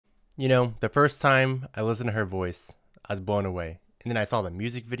You know, the first time I listened to her voice, I was blown away. And then I saw the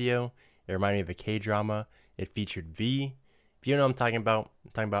music video. It reminded me of a K-drama. It featured V. If you know what I'm talking about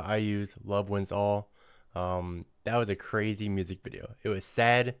IU's Love Wins All. That was a crazy music video. It was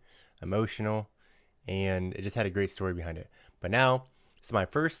sad, emotional, and it just had a great story behind it. But now, it's my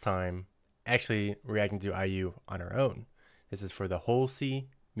first time actually reacting to IU on her own. This is for the Holssi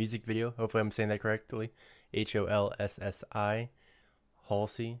music video. Hopefully I'm saying that correctly. Holssi.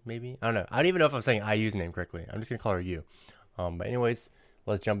 Holssi, maybe? I don't know. I don't even know if I'm saying IU's name correctly. I'm just going to call her U. But anyways,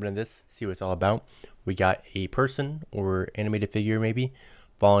 let's jump into this, see what it's all about. We got a person or animated figure maybe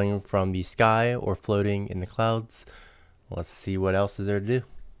falling from the sky or floating in the clouds. Let's see what else is there to do.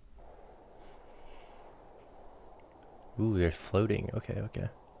 Ooh, they're floating. Okay.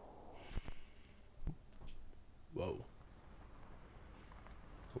 Whoa.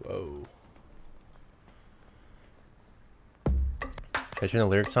 Should I turn the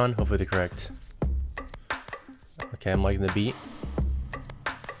lyrics on? Hopefully they're correct. Okay, I'm liking the beat.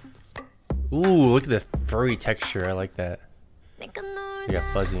 Ooh, look at the furry texture. I like that. They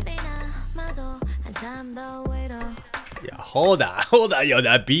got fuzzy. Yeah, hold on. Yo,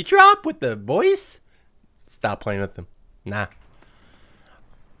 that beat drop with the voice? Stop playing with them. Nah.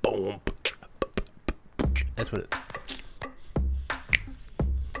 Boom. That's what it...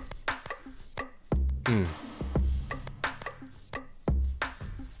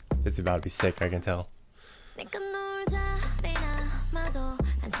 It's about to be sick, I can tell.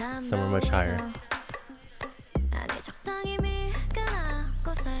 Some are much higher.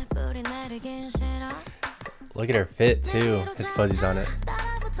 Look at her fit too. There's fuzzies on it.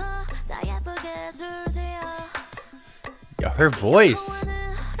 Yo, her voice.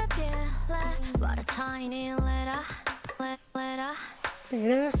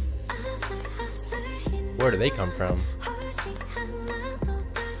 Where do they come from?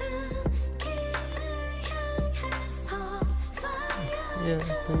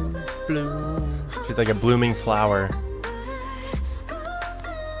 Bloom. She's like a blooming flower.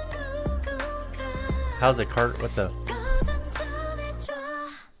 How's a cart? What the?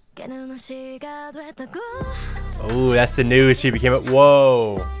 Oh, that's the news. She became a...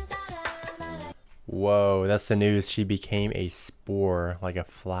 Whoa. That's the news. She became a spore, like a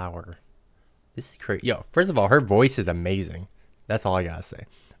flower. This is crazy. Yo, first of all, her voice is amazing. That's all I gotta say.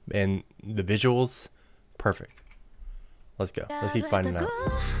 And the visuals, perfect. Let's go. Let's keep finding out.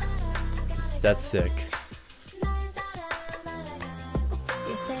 That's sick.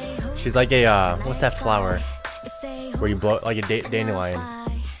 She's like a, what's that flower? Where you blow, like a dandelion.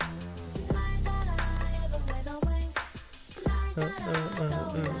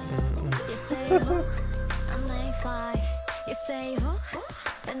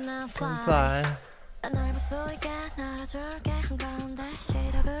 Fly.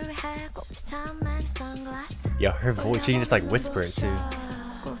 Yo, her voice, she can just like whisper it too.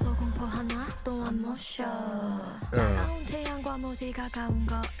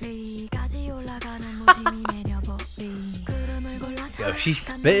 Yo, she's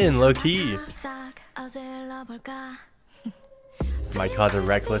spitting low key. Might call her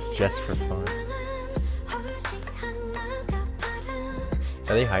reckless just for fun.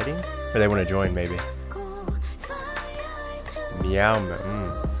 Are they hiding? Or they want to join maybe? Meow.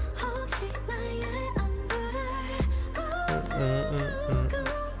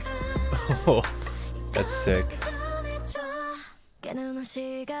 Oh, that's sick.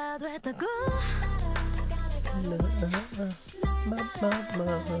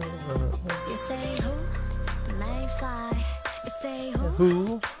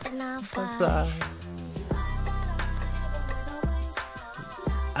 Who? Fly.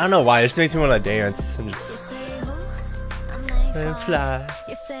 I don't know why, it just makes me want to dance and just and fly.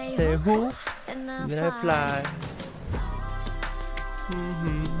 Say who? Then I fly.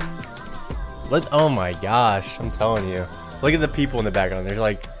 Oh my gosh, I'm telling you. Look at the people in the background. They're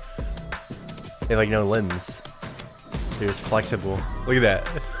like, they have like no limbs. They're just flexible. Look at that.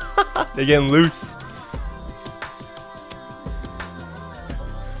 They're getting loose.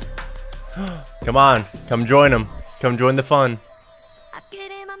 Come on, come join them. Come join the fun.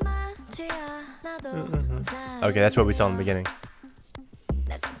 Okay, that's what we saw in the beginning.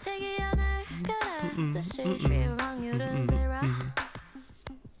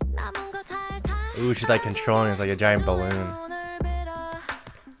 Ooh, she's like controlling. It's like a giant balloon.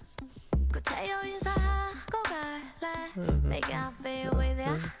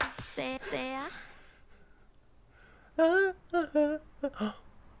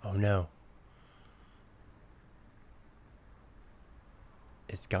 Oh no.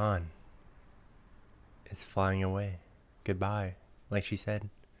 It's gone. It's flying away. Goodbye, like she said.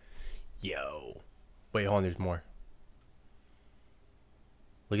 Yo. Wait, hold on, there's more.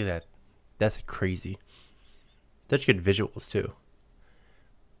 Look at that. That's crazy. Such good visuals too.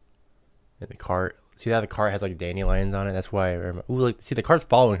 And the cart. See how the cart has like dandelions on it? That's why I remember. Ooh, like, see, the cart's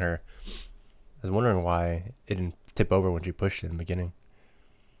following her. I was wondering why it didn't tip over when she pushed it in the beginning.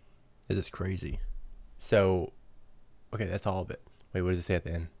 This is crazy. So, okay, that's all of it. Wait, what does it say at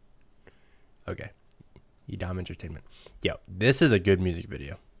the end? Okay. Edam Entertainment. Yo, this is a good music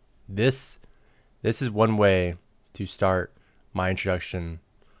video. This is one way to start my introduction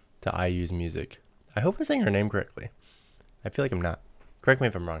to IU's music. I hope I'm saying her name correctly. I feel like I'm not. Correct me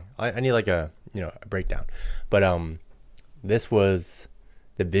if I'm wrong. I need like a a breakdown. But this was,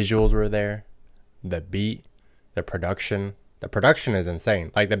 the visuals were there, the beat, the production. The production is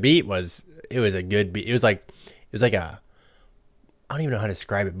insane. Like the beat was, it was a good beat. It was like a, I don't even know how to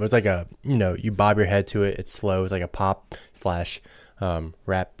describe it, but it's like a, you bob your head to it. It's slow. It's like a pop slash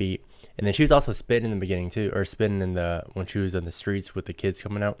rap beat. And then she was also spitting in the beginning too, or spitting in the, when she was on the streets with the kids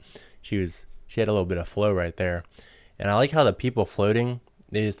coming out. She had a little bit of flow right there. And I like how the people floating,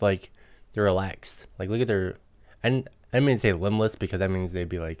 they just like, they're relaxed. Like look at their, and I didn't mean to say limbless because that means they'd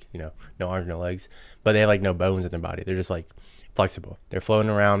be like, no arms, no legs, but they have like no bones in their body. They're just like flexible. They're floating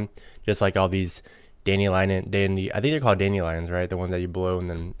around just like all these I think they're called dandelions, right? The ones that you blow and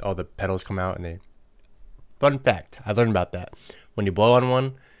then all the petals come out and they, fun fact, I learned about that. When you blow on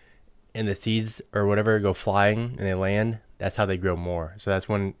one and the seeds or whatever go flying and they land, that's how they grow more. So that's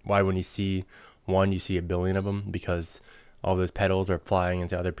why when you see one, you see a billion of them, because all those petals are flying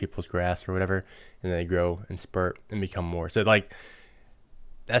into other people's grass or whatever, and then they grow and spurt and become more. So like,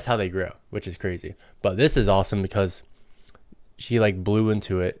 that's how they grow, which is crazy. But this is awesome because she like blew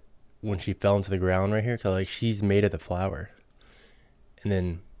into it when she fell into the ground right here, because like she's made of the flower, and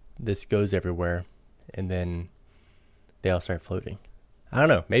then this goes everywhere, and then they all start floating. I don't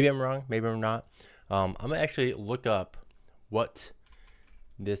know, maybe I'm wrong, maybe I'm not. I'm gonna actually look up what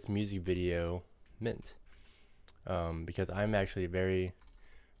this music video meant, because I'm actually very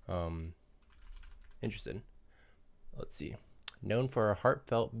interested. Let's see. Known for her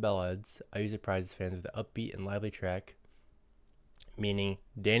heartfelt ballads, IU surprises fans with the upbeat and lively track, meaning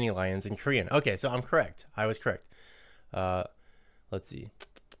dandelions in Korean. Okay, so I'm correct. I was correct. Let's see.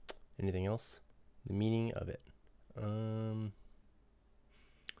 Anything else? The meaning of it.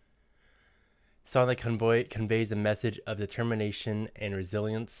 Song that conveys a message of determination and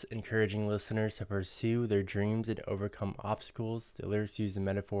resilience, encouraging listeners to pursue their dreams and overcome obstacles. The lyrics use the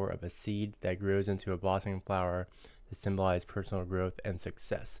metaphor of a seed that grows into a blossoming flower to symbolize personal growth and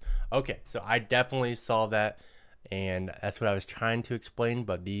success. Okay, so I definitely saw that, and that's what I was trying to explain,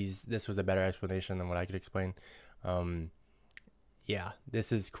 but this was a better explanation than what I could explain. Yeah,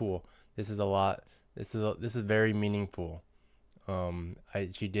 this is cool. This is a lot. This is very meaningful.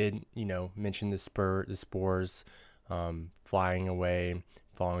 She did, mention the spores, flying away,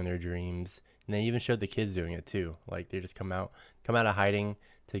 following their dreams, and they even showed the kids doing it too. Like they just come out of hiding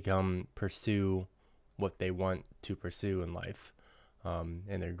to come pursue what they want to pursue in life, and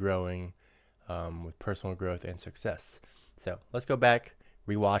they're growing, with personal growth and success. So let's go back,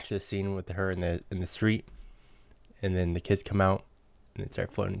 rewatch this scene with her in the street, and then the kids come out and they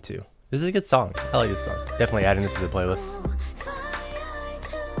start floating too. This is a good song. I like this song. Definitely adding this to the playlist.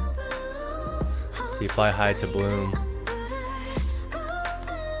 See, fly high to bloom.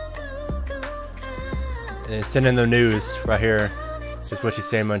 And then send in the news right here. Just what she's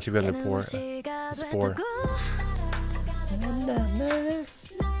saying when she be on the spore.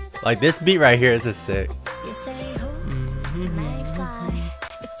 Like this beat right here is just sick.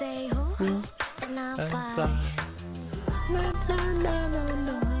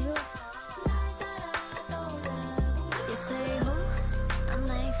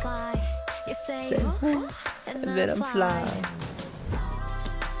 And then I'm flying.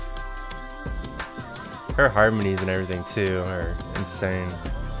 Her harmonies and everything too are insane.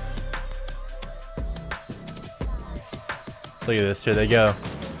 Look at this, here they go.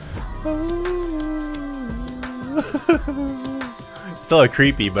 It's a little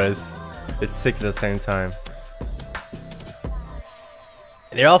creepy, but it's sick at the same time.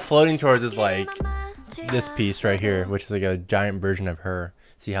 And they're all floating towards this piece right here, which is like a giant version of her.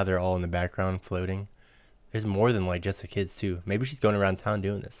 See how they're all in the background floating? There's more than like just the kids too. Maybe she's going around town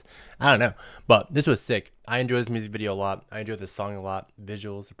doing this. I don't know. But this was sick. I enjoyed this music video a lot. I enjoyed this song a lot.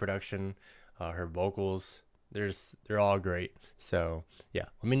 Visuals, the production, her vocals. They're all great. So yeah,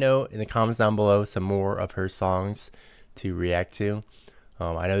 let me know in the comments down below some more of her songs to react to.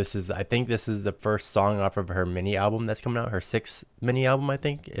 I think this is the first song off of her mini album that's coming out. Her 6th mini album, I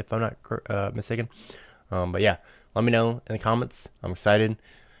think, if I'm not mistaken. But yeah, let me know in the comments. I'm excited.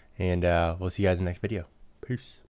 And we'll see you guys in the next video. Peace.